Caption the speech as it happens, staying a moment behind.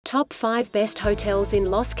Top 5 Best Hotels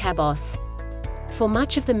in Los Cabos. For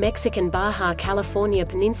much of the Mexican Baja California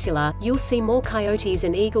Peninsula, you'll see more coyotes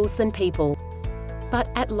and eagles than people. But,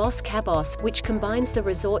 at Los Cabos, which combines the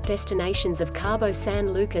resort destinations of Cabo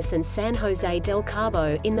San Lucas and San Jose del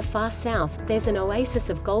Cabo in the far south, there's an oasis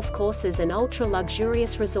of golf courses and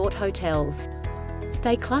ultra-luxurious resort hotels.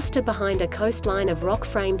 They cluster behind a coastline of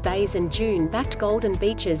rock-framed bays and dune-backed golden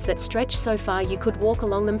beaches that stretch so far you could walk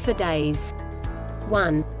along them for days.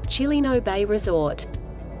 1. Chileno Bay Resort.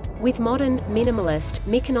 With modern, minimalist,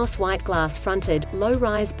 Mykonos white glass-fronted,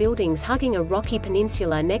 low-rise buildings hugging a rocky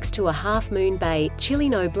peninsula next to a half-moon bay,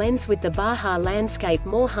 Chileno blends with the Baja landscape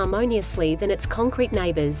more harmoniously than its concrete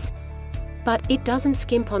neighbors. But it doesn't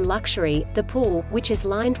skimp on luxury. The pool, which is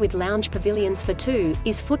lined with lounge pavilions for two,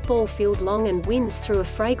 is football field long and winds through a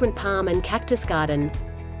fragrant palm and cactus garden.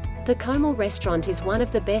 The COMMENT restaurant is one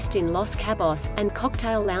of the best in Los Cabos, and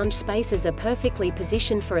cocktail lounge spaces are perfectly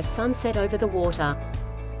positioned for a sunset over the water.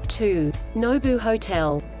 2. Nobu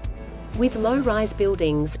Hotel. With low-rise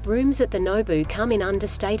buildings, rooms at the Nobu come in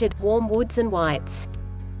understated, warm woods and whites.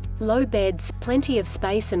 Low beds, plenty of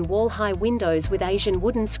space and wall-high windows with Asian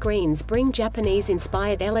wooden screens bring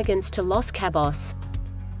Japanese-inspired elegance to Los Cabos.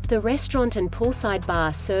 The restaurant and poolside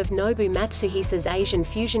bar serve Nobu Matsuhisa's Asian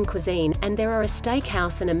fusion cuisine, and there are a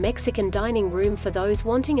steakhouse and a Mexican dining room for those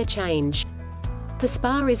wanting a change. The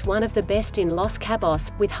spa is one of the best in Los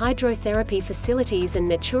Cabos, with hydrotherapy facilities and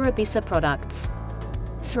Natura Bisa products.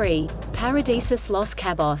 3. Paradisus Los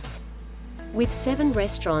Cabos. With 7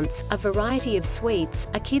 restaurants, a variety of suites,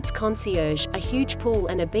 a kids' concierge, a huge pool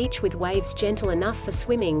and a beach with waves gentle enough for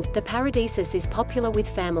swimming, the Paradisus is popular with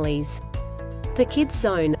families. The kids'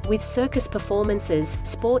 zone, with circus performances,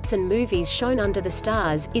 sports and movies shown under the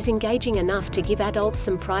stars, is engaging enough to give adults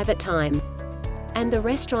some private time. And the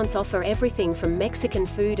restaurants offer everything from Mexican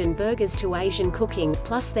food and burgers to Asian cooking,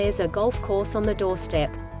 plus there's a golf course on the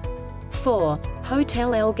doorstep. 4.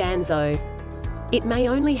 Hotel El Ganzo. It may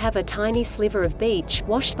only have a tiny sliver of beach,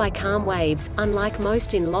 washed by calm waves, unlike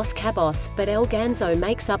most in Los Cabos, but El Ganzo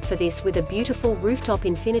makes up for this with a beautiful rooftop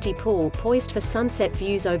infinity pool poised for sunset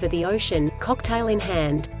views over the ocean, cocktail in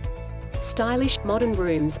hand. Stylish, modern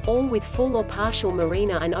rooms, all with full or partial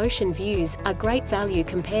marina and ocean views, are great value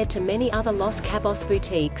compared to many other Los Cabos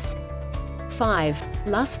boutiques. 5.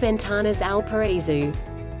 Las Ventanas Al Paraiso.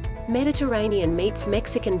 Mediterranean meets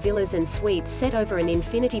Mexican villas and suites set over an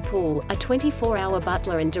infinity pool, a 24-hour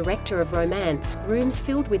butler and director of romance, rooms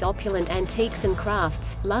filled with opulent antiques and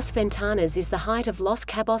crafts. Las Ventanas is the height of Los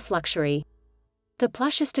Cabos luxury. The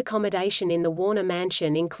plushest accommodation in the Warner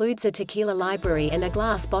Mansion includes a tequila library and a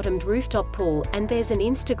glass-bottomed rooftop pool, and there's an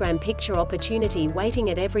Instagram picture opportunity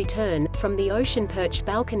waiting at every turn, from the ocean-perched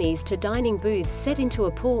balconies to dining booths set into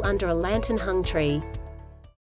a pool under a lantern-hung tree.